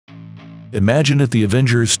Imagine if the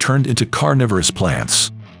Avengers turned into carnivorous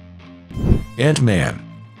plants. Ant-Man.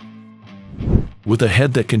 With a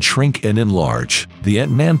head that can shrink and enlarge, the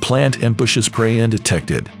Ant-Man plant ambushes prey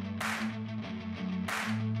undetected.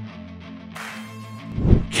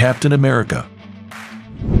 Captain America.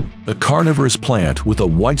 A carnivorous plant with a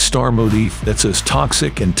white star motif that's as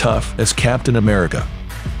toxic and tough as Captain America.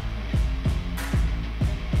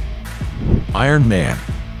 Iron Man.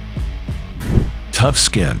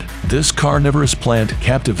 Tough-skinned, this carnivorous plant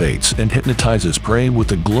captivates and hypnotizes prey with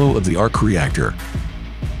the glow of the arc reactor.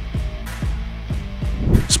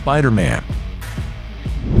 Spider-Man.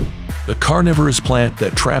 A carnivorous plant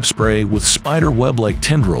that traps prey with spider web-like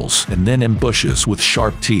tendrils and then ambushes with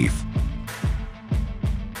sharp teeth.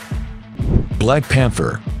 Black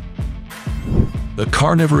Panther. A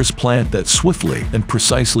carnivorous plant that swiftly and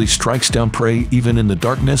precisely strikes down prey even in the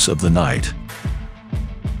darkness of the night.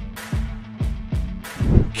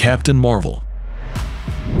 Captain Marvel.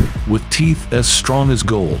 With teeth as strong as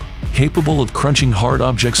gold, capable of crunching hard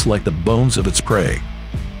objects like the bones of its prey.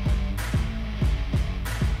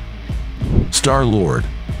 Star-Lord.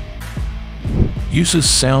 Uses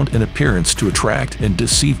sound and appearance to attract and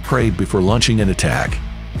deceive prey before launching an attack.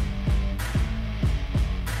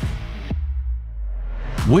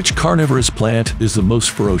 Which carnivorous plant is the most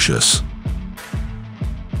ferocious?